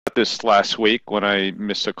this last week when I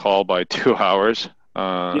missed a call by 2 hours.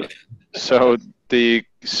 Yeah. So the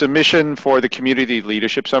submission for the Community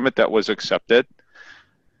Leadership Summit that was accepted.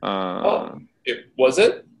 Was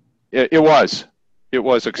it? It was. It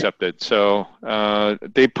was accepted. So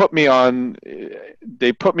they put me on.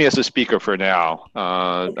 They put me as a speaker for now.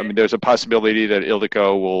 Okay. I mean, there's a possibility that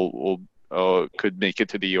Ildiko could make it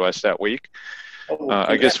to the U.S. that week.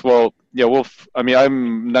 I guess I mean,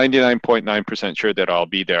 I'm 99.9% sure that I'll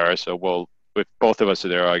be there. So if both of us are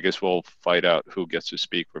there, I guess we'll fight out who gets to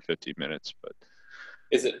speak for 15 minutes. But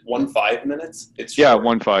is it 15 minutes? It's short.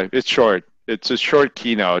 short. 15. It's short. It's a short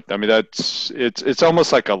keynote. I mean, it's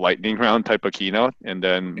almost like a lightning round type of keynote, and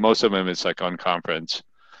then most of them is like on conference.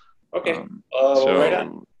 Okay. Right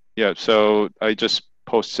on. Yeah. So I just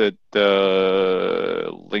posted the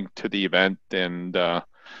link to the event, and at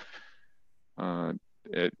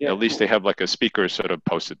least they have like a speaker sort of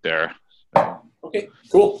posted there. Okay.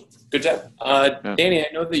 Cool. Good job, Danny. I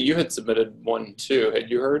know that you had submitted one too. Had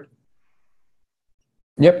you heard?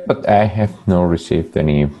 Yep, but I have not received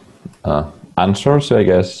any answers, I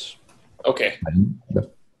guess. Okay.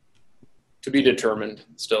 To be determined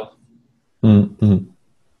still. Mm-hmm.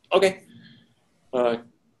 Okay.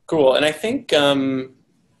 Cool. And I think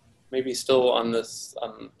maybe still on this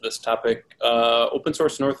topic, Open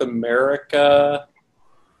Source North America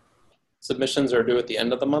submissions are due at the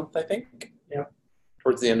end of the month, I think. Yeah.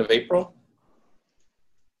 Towards the end of April.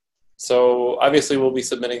 So obviously we'll be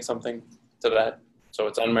submitting something to that. So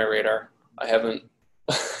it's on my radar. I haven't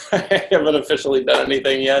officially done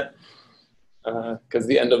anything yet because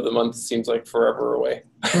the end of the month seems like forever away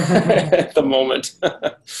at the moment.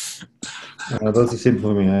 That's the same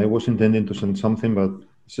for me. I was intending to send something, but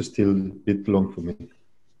it's still a bit long for me.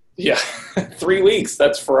 Yeah, 3 weeks,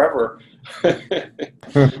 that's forever.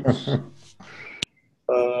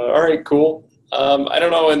 All right, cool. I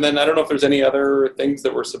don't know, and then I don't know if there's any other things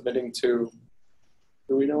that we're submitting to.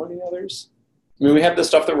 Do we know any others? I mean, we have the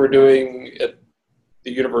stuff that we're doing at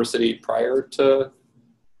the university prior to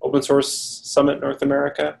Open Source Summit North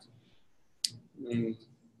America.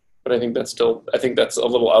 But I think that's a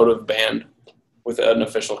little out of band with an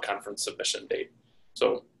official conference submission date.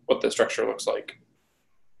 So what the structure looks like.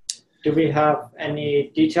 Do we have any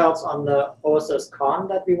details on the OSS Con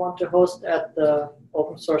that we want to host at the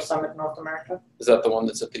Open Source Summit North America? Is that the one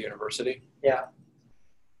that's at the university? Yeah.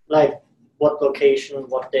 Like what location,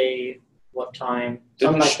 what day, what time,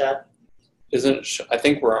 something like that. I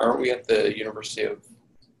think aren't we at the University of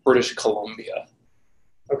British Columbia?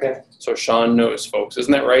 Okay. So Sean knows folks.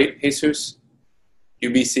 Isn't that right, Jesus?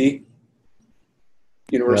 UBC?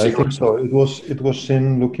 University. Yeah, I think so. It was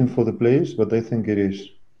in looking for the place, but I think it is.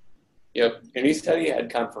 Yep. And he said he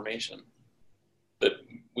had confirmation that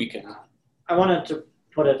we can. I wanted to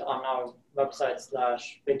put it on our website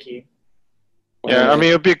 /wiki. Yeah, I mean,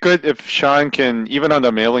 it'd be good if Sean can, even on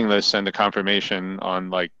the mailing list, send a confirmation on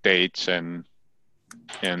like dates and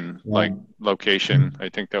like location. I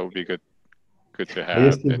think that would be good to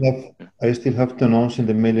have. I still have to announce in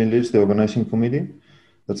the mailing list the organizing committee.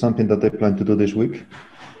 That's something that I plan to do this week.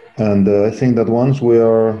 And I think that once we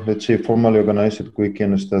are, let's say, formally organized, we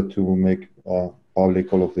can start to make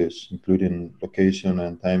public all of this, including location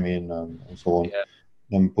and timing and so on,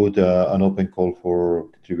 and put an open call for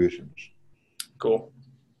contributions. Cool.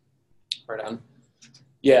 Right on.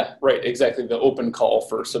 Yeah, right, exactly. The open call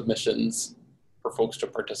for submissions for folks to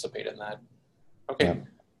participate in that. Okay, yeah.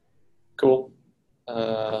 Cool.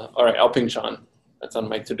 All right, I'll ping Sean. That's on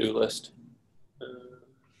my to-do list.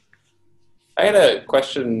 I had a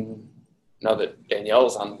question now that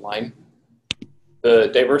Danielle's on the line. The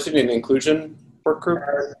diversity and inclusion work group?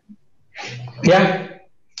 Yeah.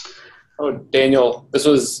 Oh, Daniel, this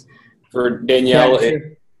was for Danielle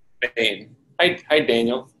in Maine. Hi,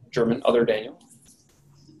 Daniel, German, other Daniel.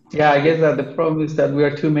 Yeah, I guess that the problem is that we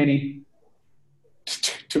are too many.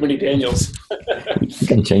 Too many Daniels. You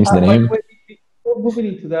can change the name. Before moving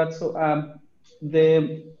into that, so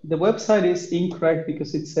the website is incorrect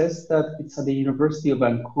because it says that it's at the University of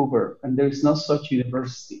Vancouver, and there is no such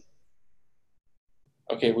university.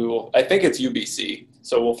 Okay, we will. I think it's UBC,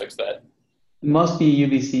 so we'll fix that. It must be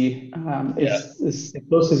UBC. It's the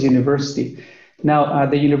closest university. Now,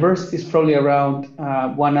 the university is probably around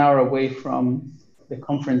 1 hour away from the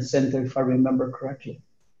conference center, if I remember correctly.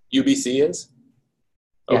 UBC is?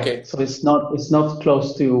 Okay. Yeah, so it's not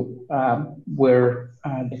close to where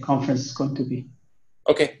the conference is going to be.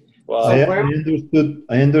 Okay. Well, I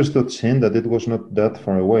understood, Shane, that it was not that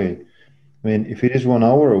far away. I mean, if it is 1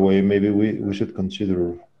 hour away, maybe we should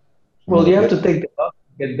consider. Well, you have to take the bus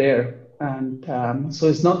to get there, and so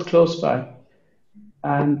it's not close by.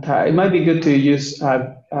 And it might be good to use,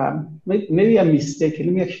 maybe I'm mistaken.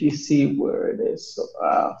 Let me actually see where it is. So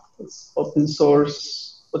it's open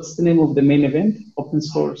source. What's the name of the main event? Open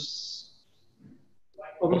source.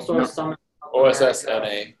 Open Source Summit.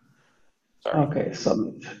 OSSNA. Sorry. Okay,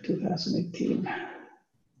 Summit 2018.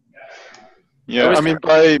 Yeah, I mean,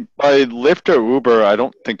 by Lyft or Uber, I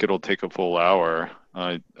don't think it'll take a full hour.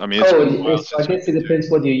 I mean, it's been a while I guess it depends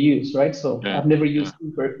what you use, right? So Yeah, I've never used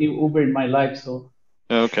Uber in my life, so.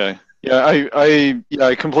 Okay. Yeah,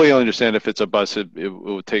 I completely understand if it's a bus, it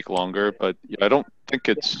would take longer, but yeah, I don't think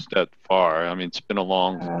it's that far. I mean, it's been a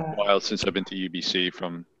long while since I've been to UBC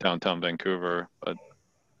from downtown Vancouver, but.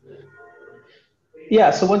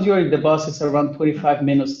 Yeah, so once you're in the bus, it's around 25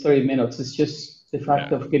 minutes, 30 minutes. It's just the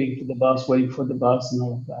fact of getting to the bus, waiting for the bus and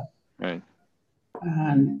all of that. Right.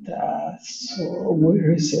 And so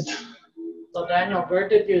where is it? So Daniel, where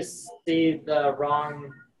did you see the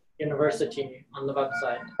wrong university on the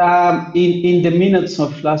website? In the minutes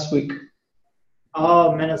of last week.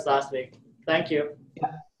 Oh, minutes last week. Thank you.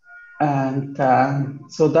 Yeah. And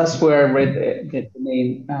so that's where I read the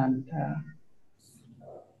name. And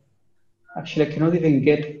actually, I cannot even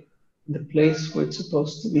get the place where it's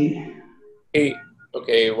supposed to be. Hey,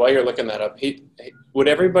 okay. While you're looking that up, would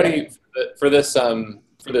everybody for this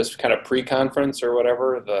kind of pre-conference or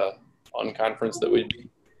whatever, the on-conference that we'd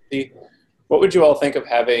see, what would you all think of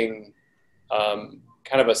having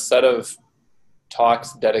kind of a set of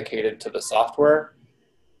talks dedicated to the software,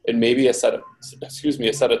 and maybe a set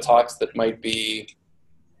of talks that might be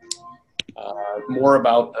more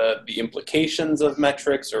about the implications of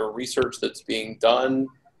metrics or research that's being done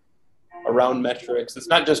around metrics. It's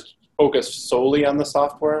not just focused solely on the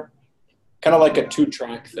software, kind of like a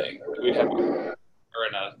two-track thing that we'd have or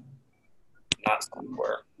in a not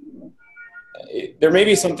software. There may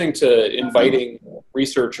be something to inviting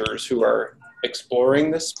researchers who are exploring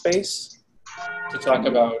this space to talk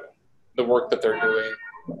about the work that they're doing.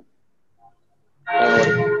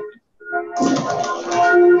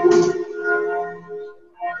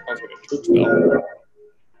 Sounds like a church bell.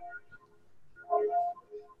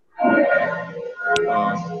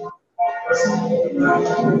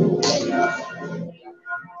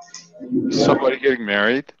 Somebody getting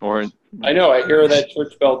married, or I know, I hear that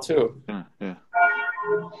church bell too. Yeah.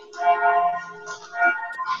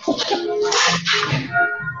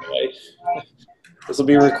 This will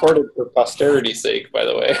be recorded for posterity's sake, by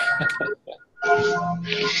the way.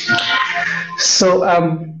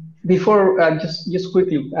 So before, just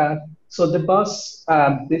quickly, so the bus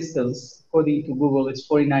distance, according to Google, is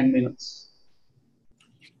 49 minutes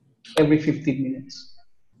every 15 minutes.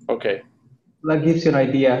 Okay. That gives you an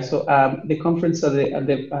idea. So the conference at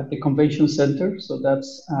the convention center, so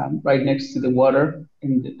that's right next to the water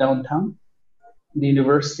in the downtown. The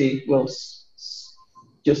university was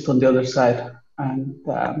just on the other side, and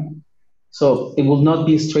so it will not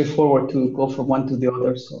be straightforward to go from one to the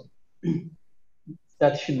other. So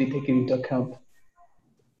that should be taken into account.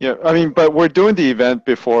 Yeah, I mean, but we're doing the event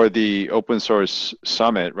before the open source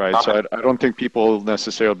summit, right? So I don't think people will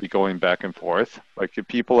necessarily be going back and forth. Like if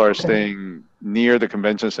people are staying near the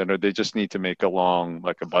convention center, they just need to make a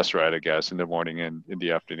bus ride, I guess, in the morning and in the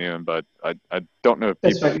afternoon. But I don't know if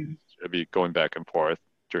people will be going back and forth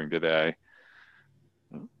during the day.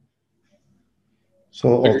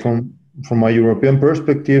 So from a European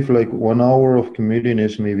perspective, like 1 hour of commuting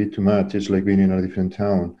is maybe too much. It's like being in a different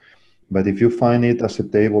town. But if you find it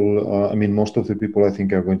acceptable, I mean, most of the people I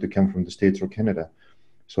think are going to come from the States or Canada.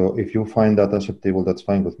 So if you find that acceptable, that's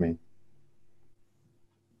fine with me.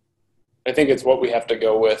 I think it's what we have to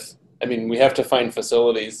go with. I mean, we have to find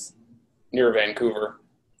facilities near Vancouver.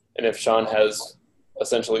 And if Sean has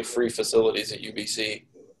essentially free facilities at UBC,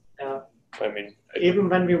 I mean... Even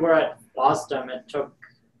when we were at Boston, it took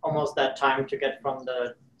almost that time to get from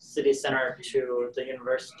the city center to the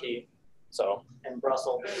university. So in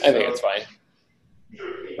Brussels. I think it's fine.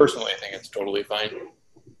 Personally, I think it's totally fine.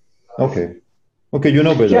 Okay, you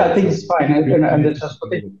know better. Yeah, I think it's fine, and the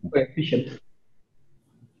transportation is very efficient.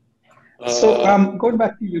 So going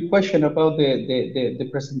back to your question about the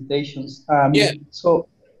presentations. So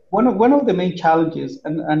one of the main challenges,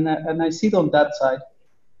 and I see it on that side,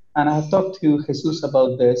 and I have talked to Jesus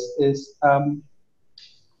about this, is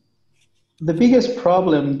the biggest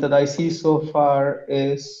problem that I see so far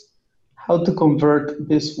is how to convert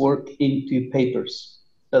this work into papers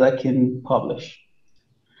that I can publish.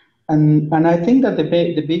 And I think that the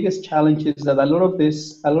biggest challenge is that a lot of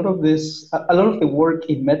the work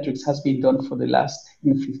in metrics has been done for the last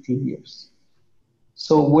 15 years.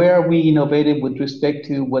 So where are we innovative with respect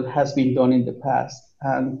to what has been done in the past?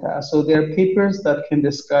 And so there are papers that can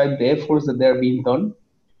describe the efforts that are being done.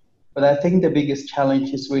 But I think the biggest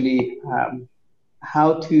challenge is really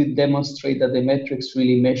how to demonstrate that the metrics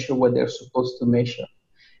really measure what they're supposed to measure.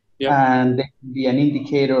 Yep. And they can be an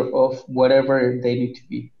indicator of whatever they need to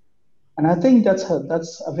be. And I think that's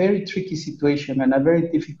a very tricky situation and a very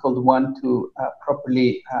difficult one to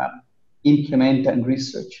properly implement and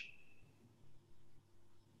research.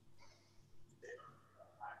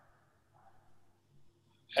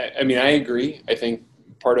 I mean, I agree. I think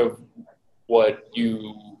part of what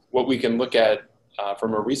we can look at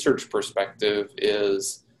from a research perspective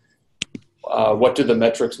is what do the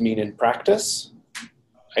metrics mean in practice?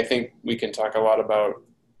 I think we can talk a lot about,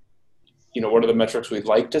 what are the metrics we'd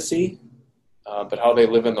like to see, but how they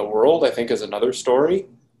live in the world, I think, is another story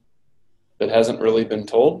that hasn't really been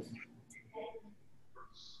told.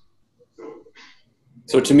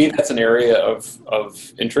 So to me, that's an area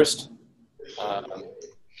of interest.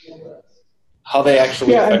 How they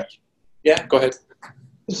actually affect. Yeah, go ahead.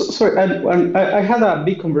 Sorry, I had a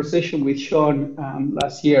big conversation with Sean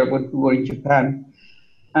last year when we were in Japan.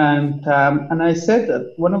 And I said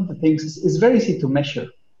that one of the things is very easy to measure.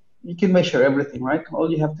 You can measure everything, right? All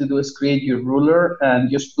you have to do is create your ruler and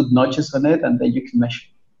just put notches on it, and then you can measure.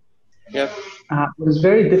 Yep. What's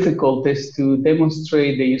very difficult is to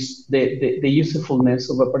demonstrate the usefulness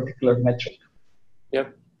of a particular metric.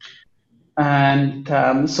 Yep. And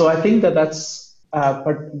so I think that's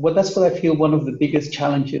what I feel one of the biggest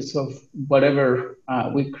challenges of whatever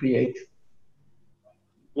we create.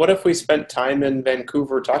 What if we spent time in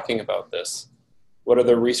Vancouver talking about this? What are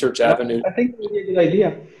the research avenues? I think it would be a good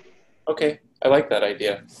idea. Okay, I like that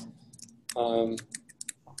idea.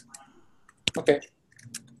 Okay.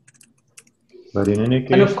 But in any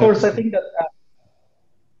case, and of course, I think that.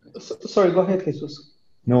 Sorry, go ahead, Jesus.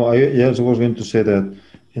 No, I was going to say that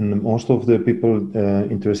most of the people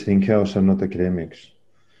interested in CHAOSS are not academics.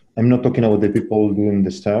 I'm not talking about the people doing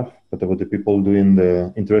the stuff, but about the people doing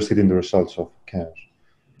interested in the results of CHAOSS.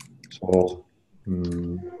 So,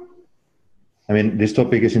 I mean, this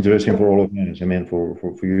topic is interesting for all of us. I mean, for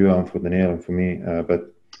you and for Daniel and for me,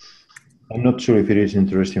 but I'm not sure if it is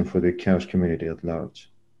interesting for the CHAOSS community at large.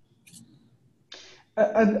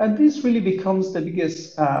 And this really becomes the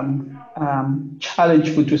biggest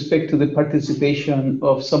challenge with respect to the participation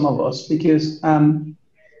of some of us, because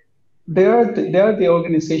there are the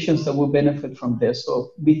organizations that will benefit from this.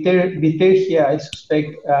 So Bitergia, I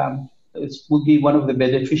suspect, will be one of the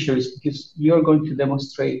beneficiaries, because you're going to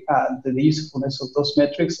demonstrate the usefulness of those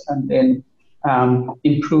metrics and then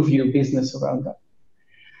improve your business around that.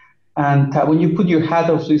 And when you put your hat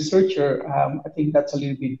of researcher, I think that's a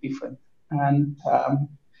little bit different. And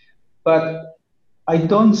but I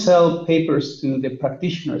don't sell papers to the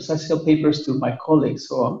practitioners. I sell papers to my colleagues.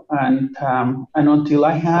 So and until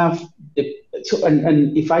I have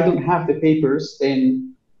and if I don't have the papers,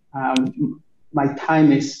 then my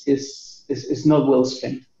time is not well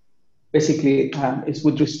spent. Basically, it's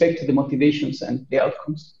with respect to the motivations and the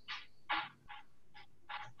outcomes.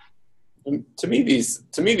 To me,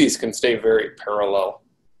 these can stay very parallel,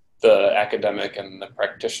 the academic and the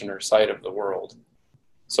practitioner side of the world.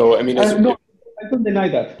 So, I mean, I don't deny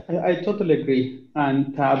that. I totally agree.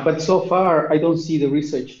 And but so far, I don't see the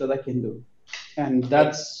research that I can do, and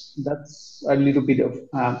that's a little bit of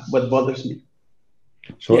what bothers me.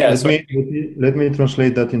 So, yeah, let me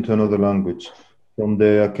translate that into another language. From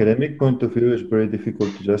the academic point of view, it's very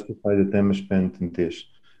difficult to justify the time spent in this,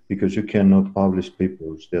 because you cannot publish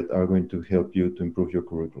papers that are going to help you to improve your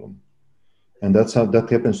curriculum. And that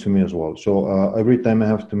happens to me as well. So every time I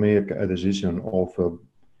have to make a decision of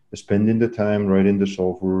spending the time writing the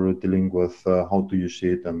software, dealing with how to use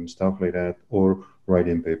it and stuff like that, or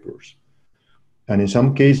writing papers. And in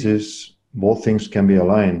some cases, both things can be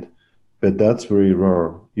aligned, but that's very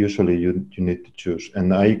rare. Usually you need to choose.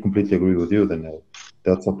 And I completely agree with you, Daniel.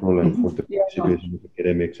 That's a problem for the participation of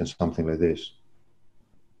academics and something like this.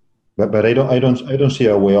 But I don't see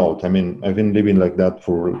a way out. I mean, I've been living like that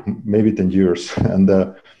for maybe 10 years, and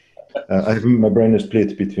I have my brain is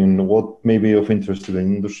split between what may be of interest to the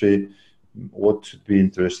industry, what should be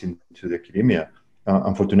interesting to the academia.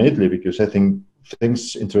 Unfortunately, because I think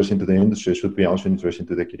things interesting to the industry should be also interesting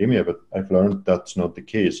to the academia, but I've learned that's not the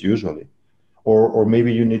case usually. Or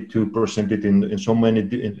maybe you need to present it in so many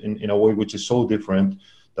in a way which is so different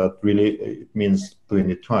that really it means doing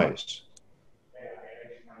it twice.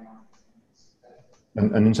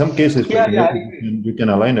 And in some cases, you can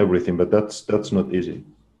align everything, but that's not easy.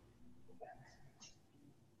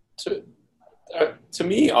 To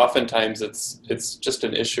me, oftentimes it's just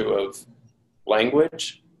an issue of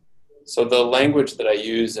language. So the language that I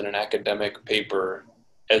use in an academic paper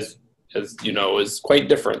as you know, is quite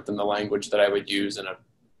different than the language that I would use in a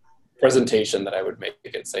presentation that I would make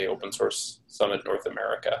at, say, Open Source Summit North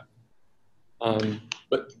America.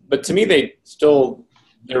 But to me,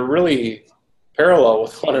 they're really parallel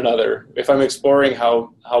with one another. If I'm exploring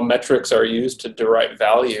how metrics are used to derive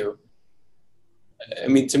value, I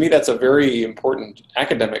mean, to me, that's a very important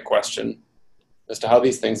academic question as to how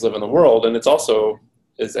these things live in the world. And it's also,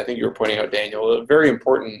 as I think you were pointing out, Daniel, a very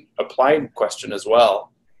important applied question as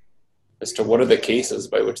well, as to what are the cases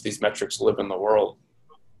by which these metrics live in the world.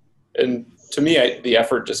 And to me, the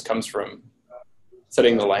effort just comes from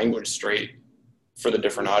setting the language straight for the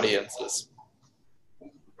different audiences.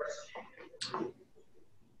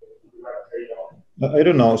 I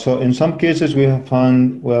don't know. So in some cases, we are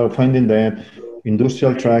finding that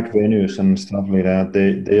industrial track venues and stuff like that,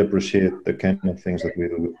 they appreciate the kind of things that we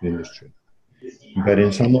do with the industry. But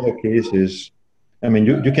in some other cases, I mean,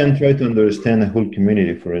 you can try to understand a whole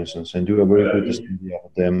community, for instance, and do a very good study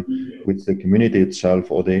of them with the community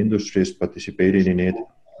itself or the industries participating in it,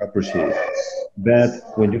 appreciate it. But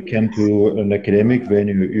when you come to an academic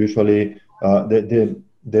venue, usually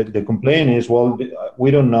the complaint is, well, we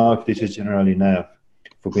don't know if this is general enough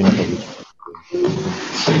for being a public.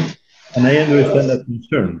 And I understand that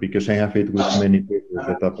concern because I have it with many papers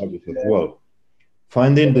that are published as well.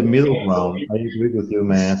 Finding the middle ground, I agree with you,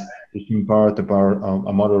 Matt, is in part about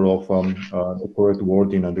a matter of the correct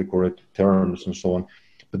wording and the correct terms and so on.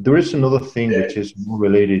 But there is another thing which is more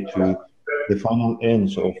related to the final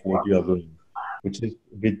ends of what you are doing, which is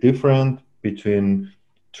a bit different between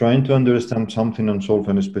trying to understand something and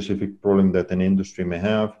solving a specific problem that an industry may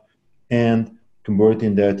have and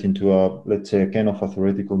converting that into let's say, a kind of a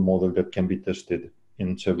theoretical model that can be tested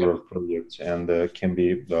in several projects and can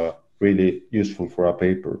be really useful for a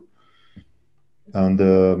paper.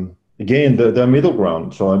 And again, the middle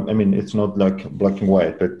ground. So I mean, it's not like black and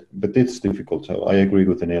white, but it's difficult. So I agree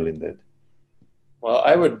with Anil in that. Well,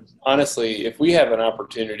 I would honestly, if we have an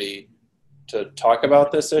opportunity to talk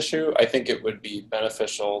about this issue, I think it would be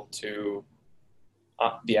beneficial to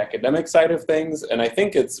the academic side of things. And I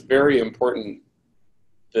think it's very important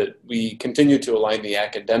that we continue to align the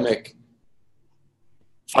academic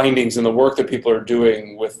findings and the work that people are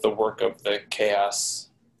doing with the work of the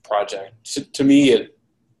CHAOSS project. To me,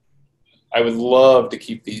 I would love to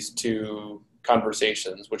keep these two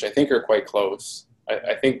conversations, which I think are quite close.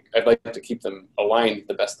 I think I'd like to keep them aligned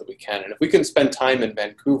the best that we can. And if we can spend time in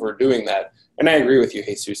Vancouver doing that, and I agree with you,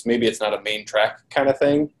 Jesus, maybe it's not a main track kind of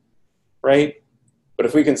thing, right? But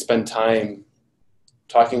if we can spend time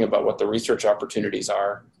talking about what the research opportunities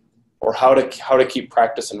are or how to keep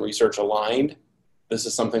practice and research aligned, this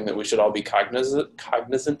is something that we should all be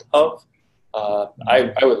cognizant of.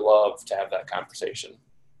 I would love to have that conversation.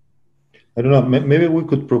 I don't know, maybe we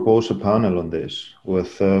could propose a panel on this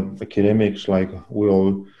with academics like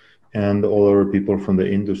Will and other people from the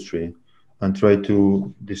industry and try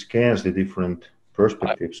to discuss the different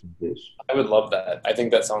perspectives of this. I would love that. I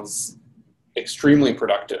think that sounds extremely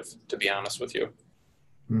productive, to be honest with you.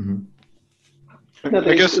 Mm-hmm.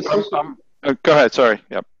 I guess, go ahead, sorry.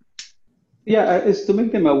 Yep. Yeah, it's to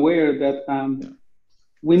make them aware that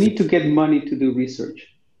we need to get money to do research.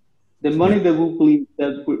 The money that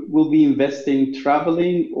we'll be investing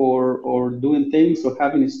traveling or doing things or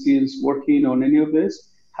having students working on any of this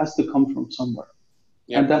has to come from somewhere.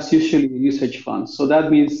 Yep. And that's usually a usage fund. So that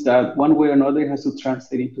means that one way or another it has to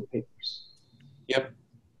translate into papers. Yep.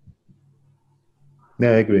 Yeah,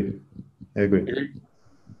 I agree.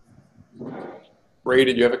 Ray,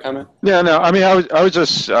 did you have a comment? Yeah, no, I mean, I was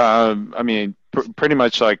just, pretty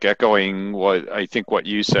much like echoing what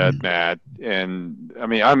you said, Matt. And I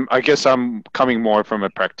mean, I guess I'm coming more from a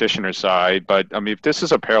practitioner side, but I mean, if this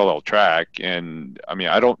is a parallel track, and I mean,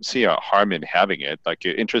 I don't see a harm in having it. Like,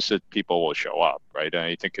 interested people will show up, right? And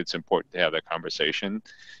I think it's important to have that conversation.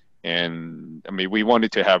 And I mean, we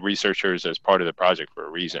wanted to have researchers as part of the project for a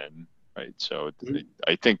reason, right? So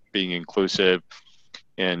I think being inclusive,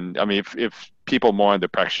 and I mean, if people more on the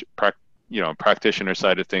practitioner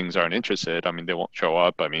side of things aren't interested, I mean, they won't show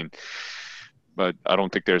up. I mean, but I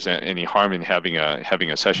don't think there's any harm in having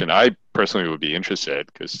a session. I personally would be interested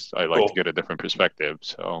because I like to get a different perspective.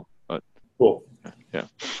 So, but cool. Yeah.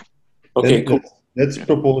 Okay, cool. Let's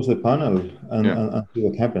propose the panel and see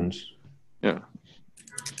what happens. Yeah.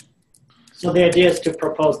 So the idea is to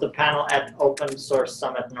propose the panel at Open Source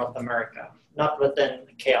Summit North America, not within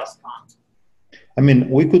CHAOSScon. I mean,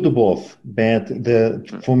 we could do both, but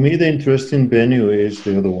for me, the interesting venue is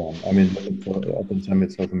the other one. I mean, Open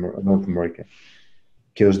Summit North America,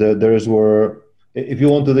 because there is where, if you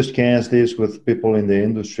want to discuss this with people in the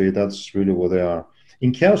industry, that's really what they are.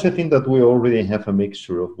 In CHAOSS, I think that we already have a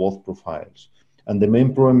mixture of both profiles. And the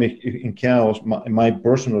main problem in CHAOSS, my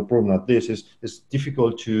personal problem at least, is it's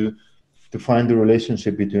difficult to find the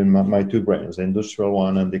relationship between my two brains, the industrial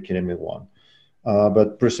one and the academic one.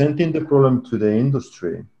 But presenting the problem to the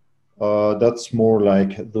industry, that's more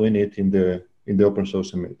like doing it in the Open Source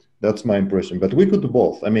Summit. That's my impression. But we could do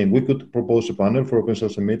both. I mean, we could propose a panel for Open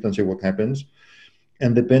Source Summit and see what happens.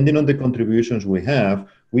 And depending on the contributions we have,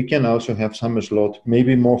 we can also have some slot,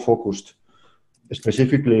 maybe more focused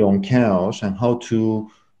specifically on CHAOSS and how to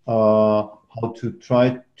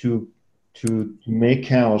try to make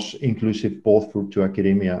CHAOSS inclusive both to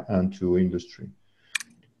academia and to industry.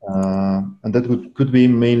 And that could be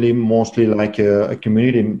mostly like a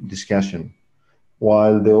community discussion,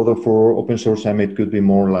 while the other for Open Source Summit could be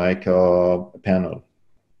more like a panel.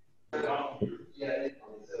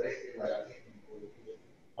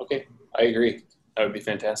 Okay, I agree. That would be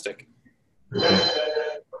fantastic.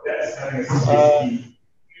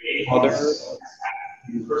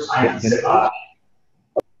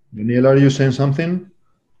 Daniel, are you saying something?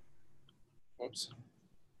 Oops.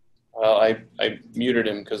 Well, I muted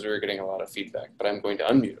him because we were getting a lot of feedback, but I'm going to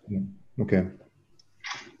unmute him. Okay.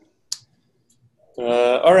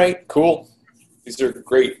 All right, cool. These are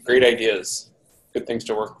great ideas. Good things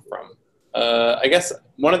to work from. I guess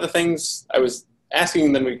one of the things I was asking,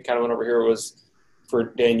 and then we kind of went over here, was for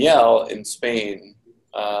Danielle in Spain,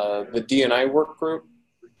 the D&I work group,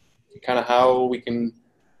 kind of how we can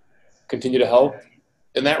continue to help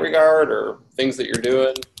in that regard, or things that you're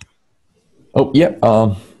doing. Oh, yeah.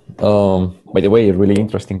 By the way, a really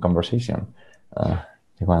interesting conversation,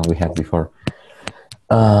 the one we had before.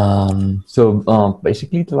 So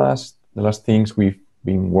basically, the last things we've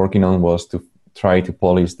been working on was to try to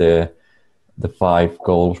polish the 5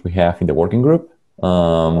 goals we have in the working group.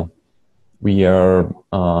 We are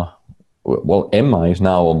well, Emma is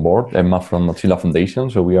now on board. Emma from Mozilla Foundation.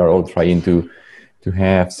 So we are all trying to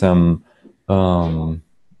have some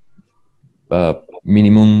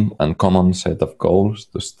minimum and common set of goals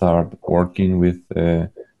to start working with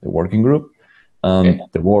the working group.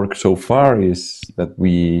 The work so far is that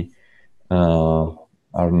we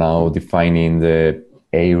are now defining the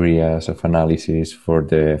areas of analysis for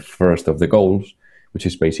the first of the goals, which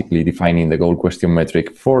is basically defining the goal question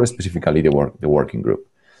metric for specifically the working group.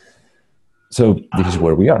 So this is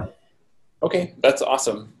where we are. Okay, that's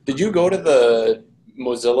awesome. Did you go to the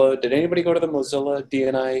Mozilla? Did anybody go to the Mozilla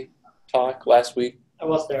D&I talk last week? I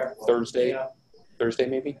was there. Thursday? Yeah. Thursday,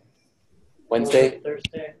 maybe? Wednesday?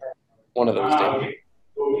 Thursday. One of those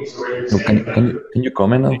days. So can you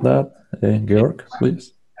comment on that, Georg,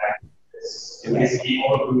 please?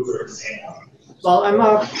 Well, I'm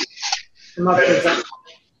a present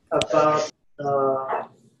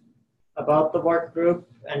about the work group,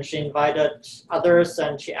 and she invited others,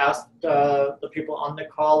 and she asked the people on the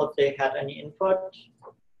call if they had any input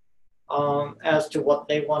as to what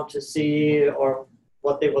they want to see or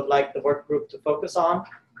what they would like the work group to focus on.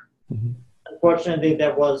 Mm-hmm. Unfortunately,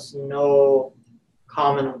 there was no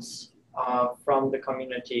comments from the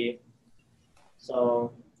community.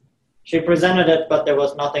 So she presented it, but there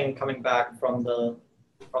was nothing coming back from the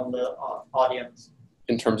audience.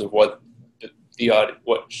 In terms of what the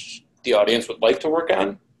audience would like to work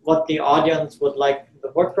on? What the audience would like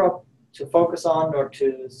the work group to focus on or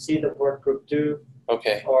to see the work group do.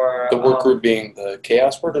 Okay. Or the work group being the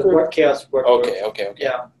CHAOSS work group? The CHAOSS work group. Okay.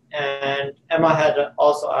 Yeah. And Emma had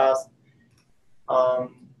also asked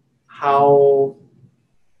how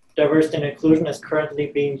diversity and inclusion is currently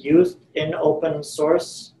being used in open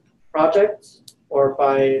source projects or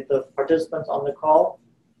by the participants on the call.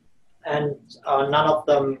 And none of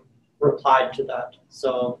them replied to that.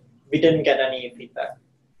 So we didn't get any feedback.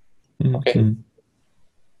 Okay. Mm-hmm.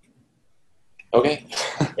 Okay.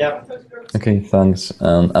 Yeah. Okay, thanks.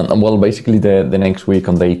 And well, basically the next week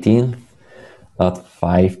on the 18th at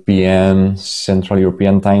 5 p.m. Central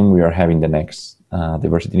European time, we are having the next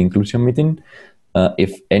diversity and inclusion meeting.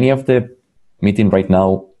 If any of the meeting right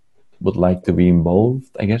now would like to be involved,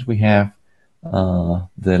 I guess we have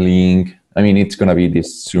the link. I mean, it's going to be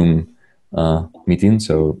this Zoom meeting,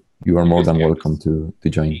 so you are more than welcome to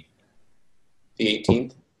join. The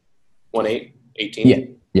 18th? 1/8?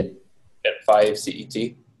 18th? Yeah. At 5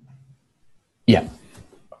 CET? Yeah.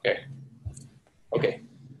 Okay.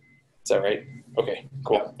 Is that right? Okay,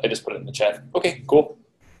 cool. I just put it in the chat. Okay, cool.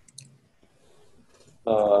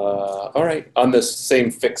 All right, on this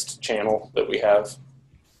same fixed channel that we have.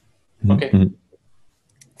 Okay. Mm-hmm.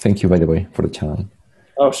 Thank you, by the way, for the channel.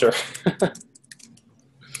 Oh, sure.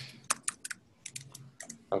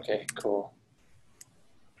 Okay, cool.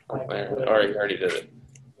 All right, you already did it.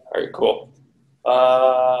 All right, cool.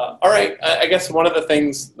 All right. I guess one of the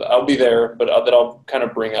things I'll be there, but that I'll kind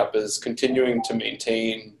of bring up is continuing to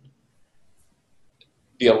maintain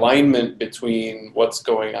the alignment between what's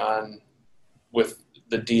going on with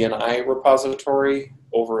the DNI repository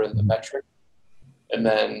over in the metric, and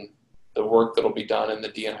then the work that'll be done in the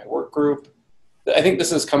DNI work group. I think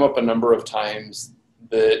this has come up a number of times,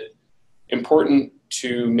 that important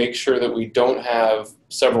to make sure that we don't have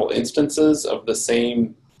several instances of the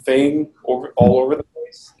same thing all over the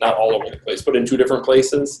place, not all over the place, but in two different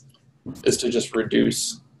places, is to just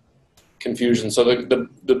reduce confusion. So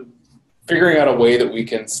the figuring out a way that we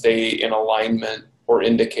can stay in alignment or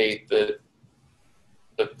indicate that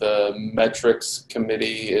the metrics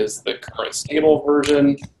committee is the current stable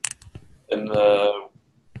version and the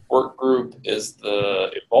work group is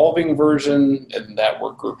the evolving version, and that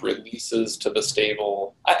work group releases to the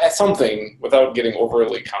stable. Something without getting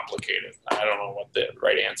overly complicated. I don't know what the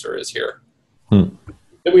right answer is here.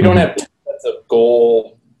 That we don't have that's a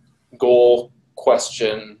goal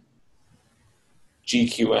question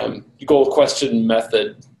GQM, goal question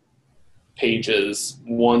method pages,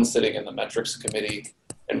 one sitting in the metrics committee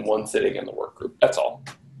and one sitting in the work group. That's all.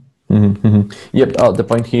 Yep. The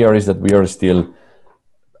point here is that we are still,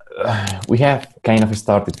 we have kind of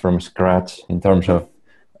started from scratch in terms of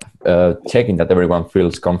checking that everyone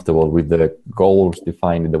feels comfortable with the goals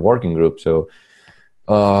defined in the working group. So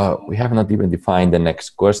we have not even defined the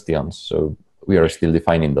next questions. So we are still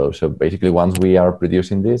defining those. So basically, once we are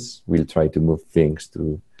producing this, we'll try to move things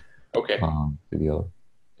to the other.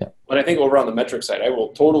 Yeah. But I think over on the metric side, I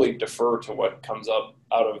will totally defer to what comes up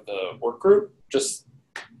out of the work group, just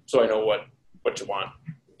so I know what you want.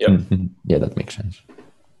 Yep. Yeah, that makes sense.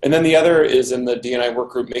 And then the other is in the DNI work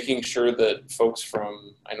group, making sure that folks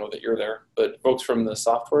from, I know that you're there, but folks from the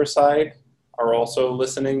software side are also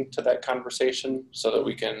listening to that conversation, so that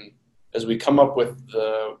we can, as we come up with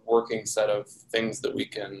the working set of things that we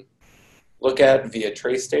can look at via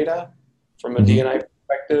trace data from a DNI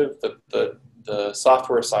perspective, the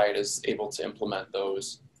software side is able to implement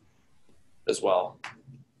those as well.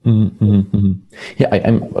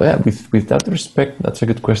 Yeah, with that respect, that's a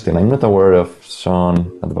good question. I'm not aware of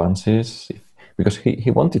some advances because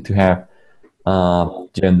he wanted to have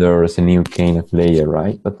gender as a new kind of layer,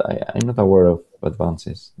 right? But I'm not aware of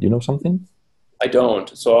advances. Do you know something? I don't.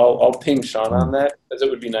 So I'll ping Sean on that, because it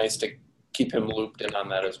would be nice to keep him looped in on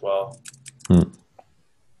that as well.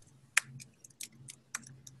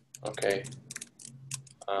 Okay.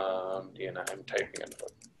 DNI, I'm typing in.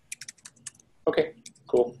 Okay,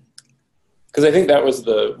 cool. Because I think that was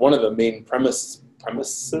one of the main premises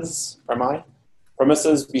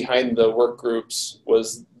behind the work groups,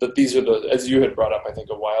 was that these are the, as you had brought up, I think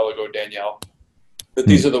a while ago, Danielle, that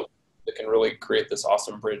these are the that can really create this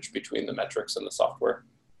awesome bridge between the metrics and the software.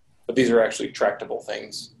 But these are actually tractable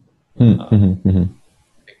things. So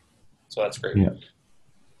that's great. Yeah.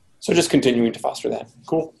 So just continuing to foster that.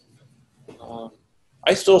 Cool.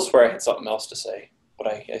 I still swear I had something else to say, but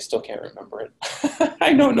I still can't remember it.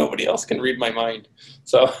 I know nobody else can read my mind.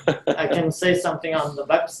 So I can say something on the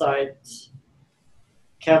website.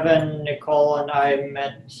 Kevin, Nicole, and I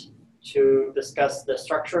met to discuss the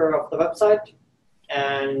structure of the website,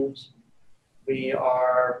 and we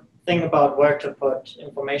are thinking about where to put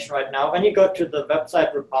information right now. When you go to the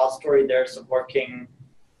website repository, there's a working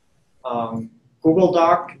Google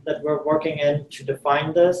Doc that we're working in to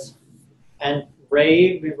define this. And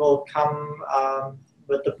Ray, we will come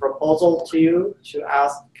with the proposal to you to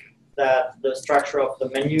ask that the structure of the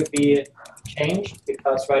menu be changed,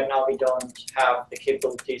 because right now we don't have the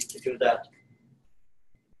capabilities to do that.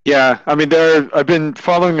 Yeah, I mean, I've been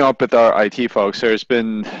following up with our IT folks. There's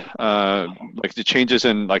been like the changes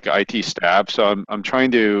in like IT staff, so I'm trying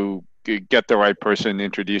to get the right person,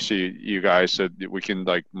 introduce you guys, so that we can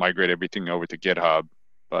like migrate everything over to GitHub.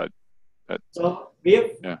 But so we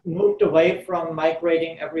have moved away from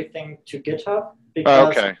migrating everything to GitHub,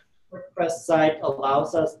 because the WordPress site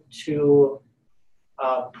allows us to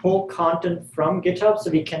pull content from GitHub, so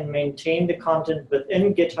we can maintain the content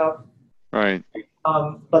within GitHub. Right.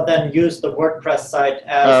 But then use the WordPress site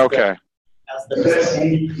as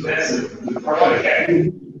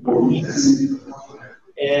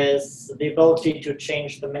is the ability to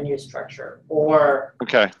change the menu structure, or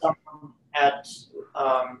someone at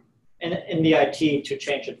in the IT to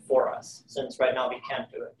change it for us, since right now we can't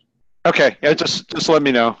do it. Okay, yeah, just let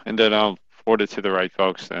me know, and then I'll forward it to the right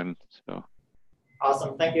folks then. So.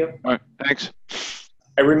 Awesome, thank you. All right, thanks.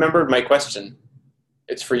 I remembered my question.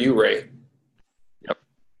 It's for you, Ray. Yep.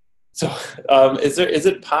 So, is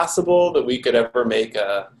it possible that we could ever make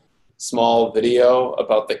a small video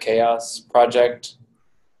about the CHAOSS project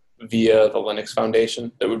via the Linux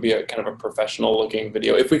Foundation. That would be a kind of a professional looking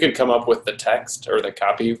video. If we could come up with the text or the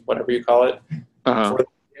copy, whatever you call it, for the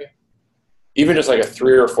video. Even just like a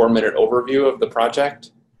 3 or 4 minute overview of the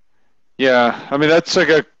project. Yeah, I mean that's like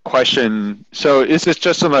a question. So is this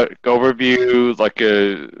just an overview,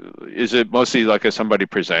 is it mostly like somebody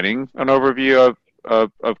presenting an overview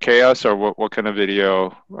of CHAOSS, or what kind of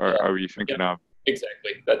video are you thinking of?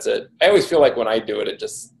 Exactly, that's it. I always feel like when I do it,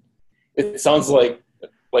 it sounds like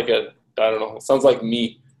I don't know, it sounds like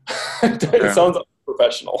me. It sounds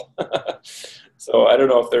professional. So I don't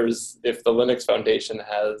know if the Linux Foundation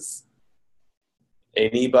has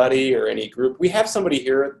anybody or any group. We have somebody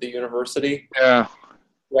here at the university. Yeah.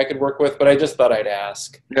 Who I could work with, but I just thought I'd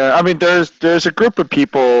ask. Yeah, I mean, there's a group of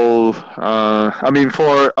people. I mean,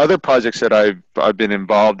 for other projects that I've been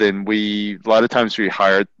involved in, a lot of times we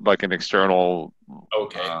hired like an external,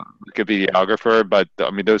 like a videographer. But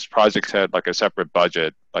I mean, those projects had like a separate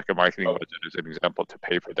budget, like a marketing budget, as an example, to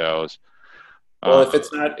pay for those. Well, if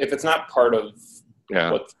it's not part of what's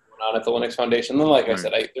going on at the Linux Foundation, then like I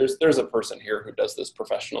said, there's a person here who does this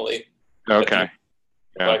professionally. Okay.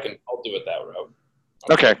 So I'll do it that route.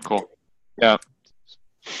 Okay, cool. Yeah.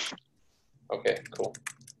 Okay, cool.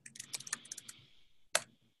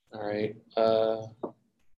 All right.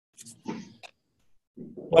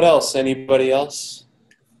 What else? Anybody else?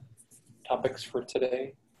 Topics for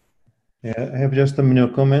today? Yeah, I have just a minor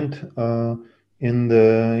comment. In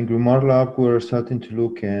Grimoire Lab, we're starting to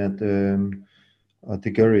look at the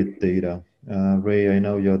Gerrit data. Ray, I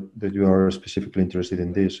know that you are specifically interested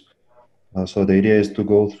in this. So the idea is to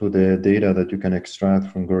go through the data that you can extract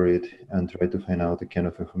from Gerrit and try to find out the kind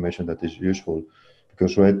of information that is useful.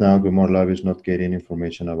 Because right now, Grimoire Lab is not getting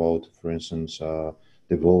information about, for instance, the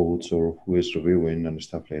votes or who is reviewing and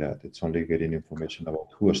stuff like that. It's only getting information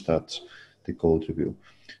about who starts the code review.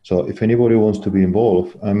 So if anybody wants to be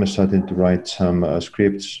involved, I'm starting to write some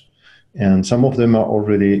scripts, and some of them are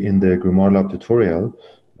already in the Grimoire Lab tutorial,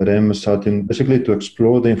 but I'm starting basically to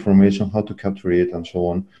explore the information, how to capture it and so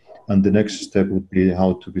on. And the next step would be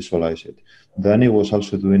how to visualize it. Danny was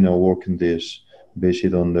also doing our work in this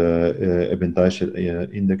based on the eventized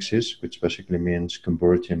indexes, which basically means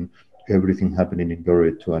converting everything happening in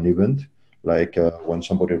Gerrit to an event, like when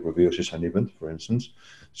somebody reviews an event, for instance,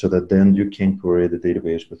 so that then you can query the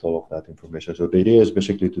database with all of that information. So the idea is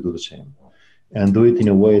basically to do the same and do it in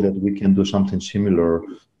a way that we can do something similar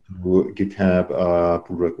to GitHub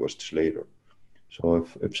pull requests later. So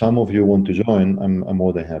if some of you want to join, I'm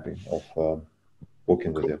more than happy of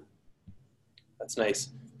working with you. That's nice.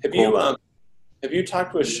 Have you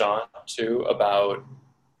talked with Sean too about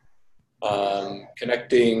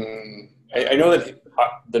connecting? I know that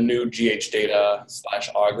the new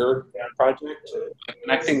GHData/Augur project,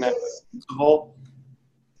 connecting that with Ansible.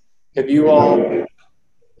 Have you all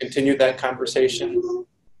continued that conversation?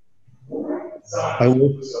 I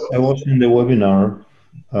was in the webinar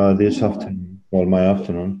this afternoon. Well, my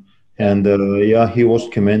afternoon, and yeah, he was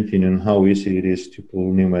commenting on how easy it is to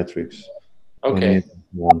pull new metrics. Okay.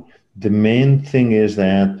 The main thing is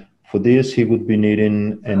that for this, he would be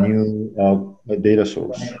needing a new data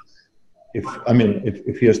source.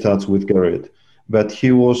 If he starts with Gerrit, but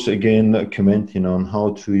he was again commenting on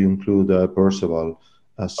how to include Perceval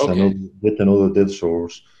as another data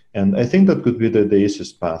source, and I think that could be the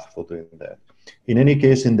easiest path for doing that. In any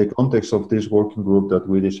case, in the context of this working group that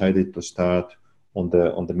we decided to start on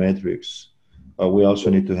the metrics, we also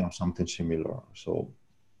need to have something similar. So.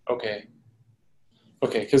 Okay,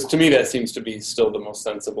 because to me that seems to be still the most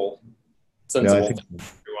sensible yeah, I think thing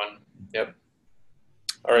for everyone. Yep.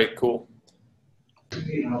 All right, cool.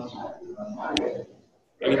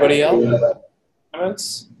 Anybody else?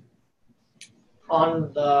 Comments?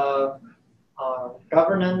 On the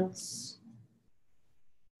governance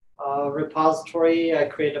repository, I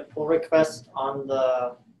create a pull request on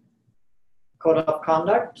the code of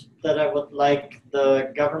conduct that I would like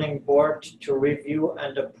the governing board to review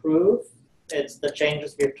and approve. It's the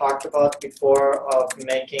changes we've talked about before of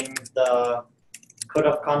making the code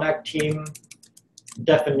of conduct team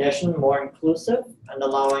definition more inclusive and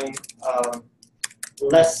allowing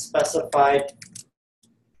less specified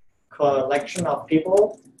collection of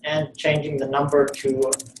people and changing the number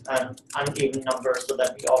to an uneven number so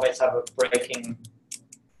that we always have a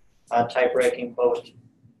tie-breaking vote.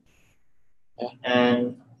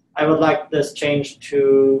 And I would like this change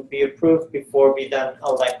to be approved before we then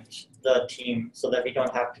elect the team so that we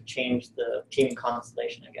don't have to change the team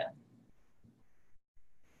constellation again.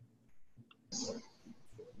 Do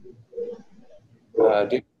you have a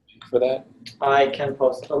link for that? I can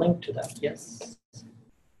post a link to that, yes.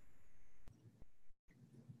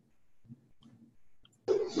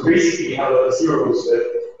 So basically, how the zero goes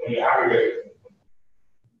in the aggregate.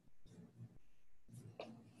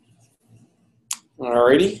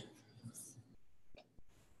 Alrighty.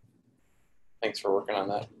 Thanks for working on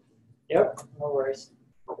that. Yep, no worries.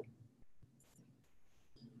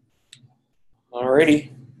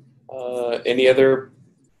 Alrighty. Any other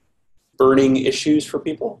burning issues for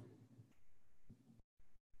people?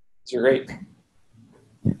 These are great.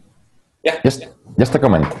 Yeah. Just a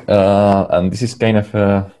comment, and this is kind of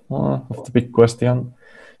the big question.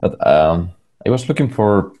 But I was looking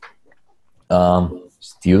for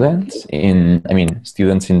students in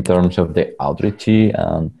terms of the outreach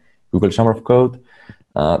and Google Summer of Code.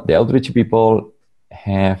 The outreach people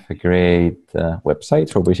have a great website.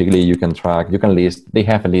 So basically, you can list. They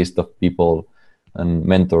have a list of people and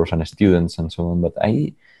mentors and students and so on. But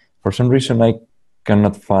for some reason, I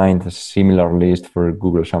cannot find a similar list for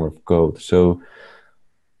Google Summer of Code. So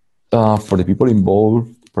for the people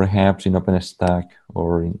involved, perhaps in OpenStack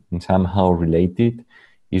or in somehow related,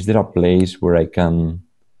 is there a place where I can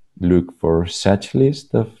look for such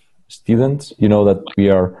list of students? You know that we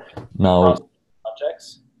are now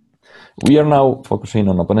projects. We are now focusing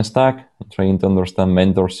on OpenStack, trying to understand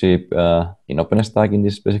mentorship in OpenStack in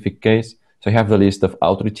this specific case. So I have the list of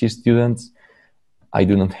outreach students. I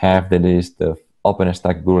do not have the list of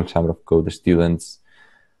OpenStack Google Summer of Code students,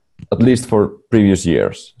 at least for previous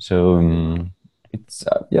years. So it's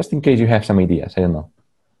just in case you have some ideas, I don't know.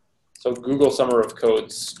 So Google Summer of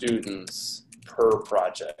Code students per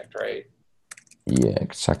project, right? Yeah,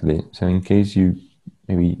 exactly. So in case you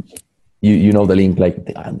maybe you know the link, like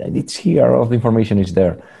it's here, all the information is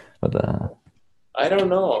there. But I don't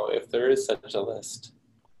know if there is such a list.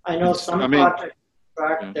 I know some projects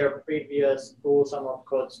track their previous Google Summer of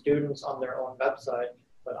Code students on their own website,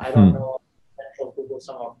 but I don't know the actual Google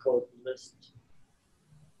Summer of Code list.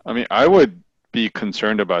 I mean, I would be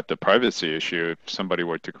concerned about the privacy issue if somebody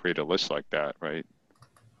were to create a list like that, right?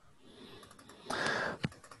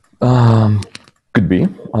 Could be.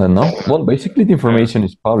 I don't know. Well, basically the information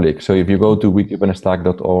is public. So if you go to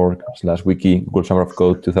wiki.openstack.org/wiki Google Summer of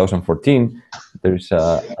Code 2014, there's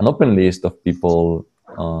an open list of people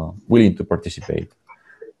willing to participate.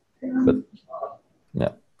 But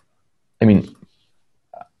yeah, I mean,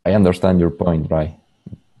 I understand your point, right?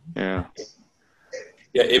 Yeah.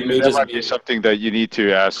 Yeah, it may that just might be something that you need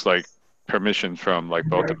to ask like permission from like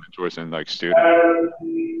both the mentors and like students.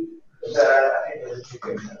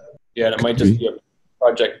 Yeah, it might just be a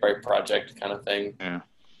project by project kind of thing. Yeah.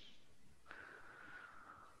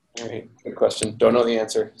 All right, good question. Don't know the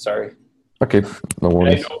answer. Sorry. Okay, no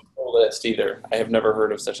worries. I don't know the list either. I have never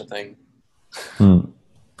heard of such a thing.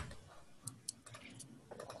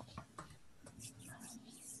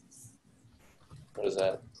 What is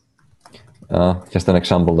that? Just an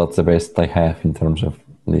example. That's the best I have in terms of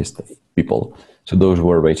list of people. So those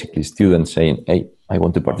were basically students saying, "Hey, I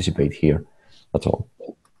want to participate here." That's all.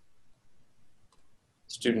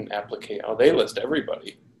 Student applicant. Oh, they list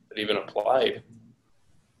everybody that even applied.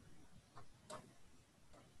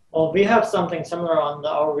 Well, we have something similar on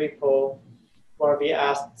our repo where we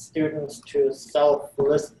asked students to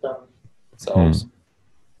self-list themselves.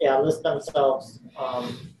 Yeah, list themselves.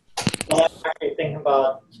 Well, I'm actually thinking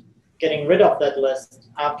about getting rid of that list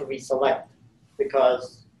after we select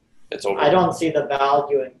because I don't see the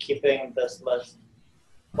value in keeping this list.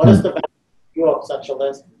 What is the value of such a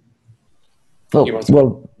list? Oh,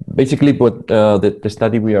 well, basically what the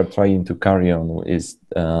study we are trying to carry on is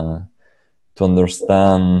to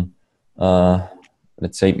understand,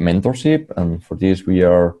 let's say, mentorship. And for this, we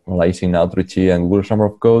are analyzing outreach and Google Summer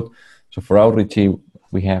of Code. So for outreach,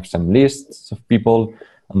 we have some lists of people.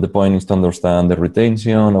 And the point is to understand the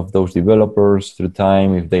retention of those developers through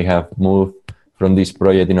time, if they have moved from this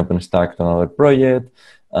project in OpenStack to another project,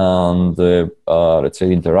 and let's say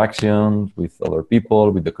interaction with other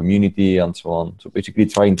people, with the community, and so on. So basically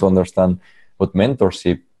trying to understand what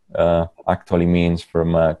mentorship actually means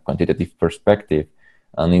from a quantitative perspective,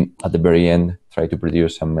 and at the very end, try to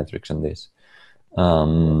produce some metrics on this.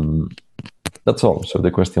 That's all. So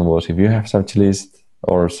the question was, if you have such list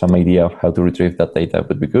or some idea of how to retrieve that data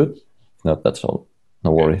would be good. If not, that's all. No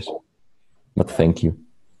worries. But thank you.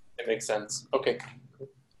 It makes sense. Okay.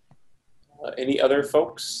 Any other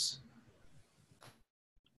folks?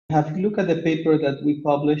 Have you looked at the paper that we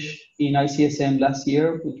published in ICSM last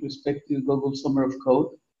year with respect to Google Summer of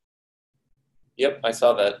Code? Yep, I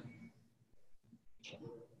saw that.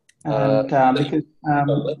 And, because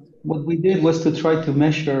what we did was to try to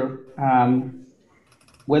measure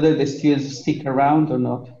whether the students stick around or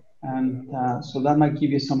not. And so that might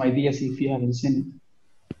give you some ideas if you haven't seen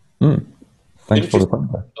it. Thanks for the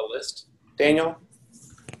contact. The list. Daniel?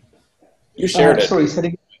 You shared it. Sorry, said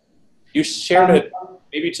it. You shared it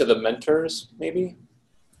maybe to the mentors, maybe?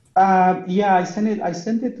 Yeah, I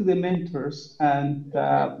sent it to the mentors, and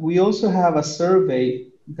we also have a survey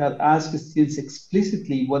that asks students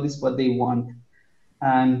explicitly what they want,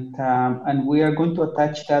 and we are going to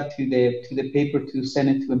attach that to the paper to send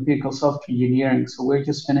it to empirical software engineering. So we're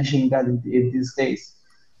just finishing that in these days.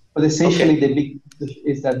 But essentially, the big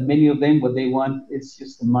is that many of them, what they want is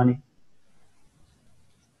just the money.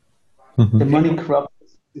 The money corrupts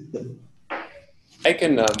the system. I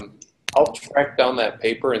can, I'll track down that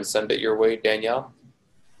paper and send it your way, Danielle.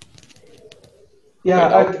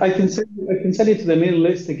 Yeah, I can send it to the mail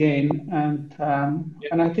list again, and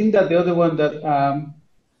I think that the other one that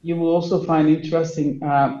you will also find interesting,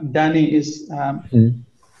 Danny, is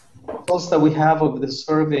results that we have of the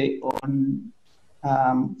survey on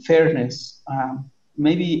fairness.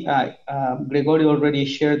 Maybe Gregorio already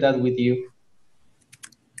shared that with you.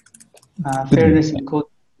 Fairness in code.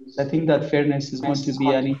 I think that fairness is going to be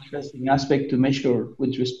an interesting aspect to measure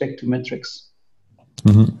with respect to metrics.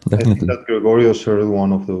 Definitely. I think that Gregorio shared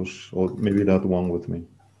one of those, or maybe that one with me.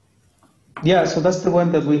 Yeah, so that's the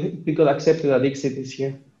one that we got accepted at ICSID this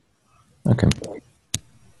year. Okay.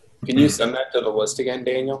 Can you send that to the list again,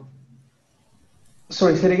 Daniel?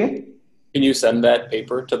 Sorry, say it again? Can you send that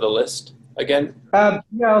paper to the list again? Yeah,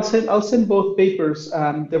 I'll send both papers.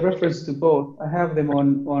 The reference to both. I have them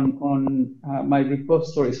on my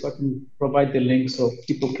repository, so I can provide the link so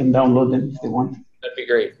people can download them if they want. That'd be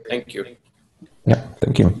great. Thank you. Yeah,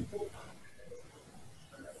 thank you.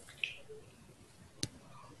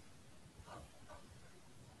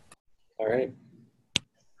 All right.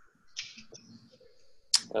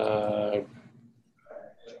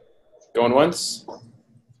 Going once?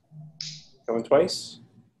 Going twice?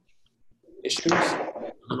 Issues?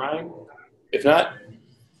 Mine? If not,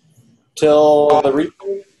 till the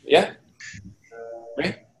replay? Yeah?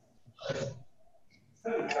 Right?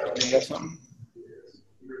 You have something?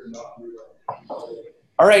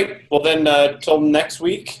 All right. Well, then, till next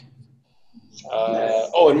week.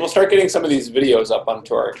 Oh, and we'll start getting some of these videos up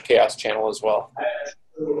onto our CHAOSS channel as well.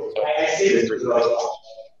 All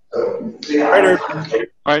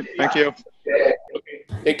right, thank you. Okay.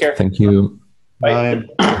 Take care. Thank you. Bye.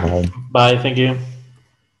 Bye. Bye. Thank you.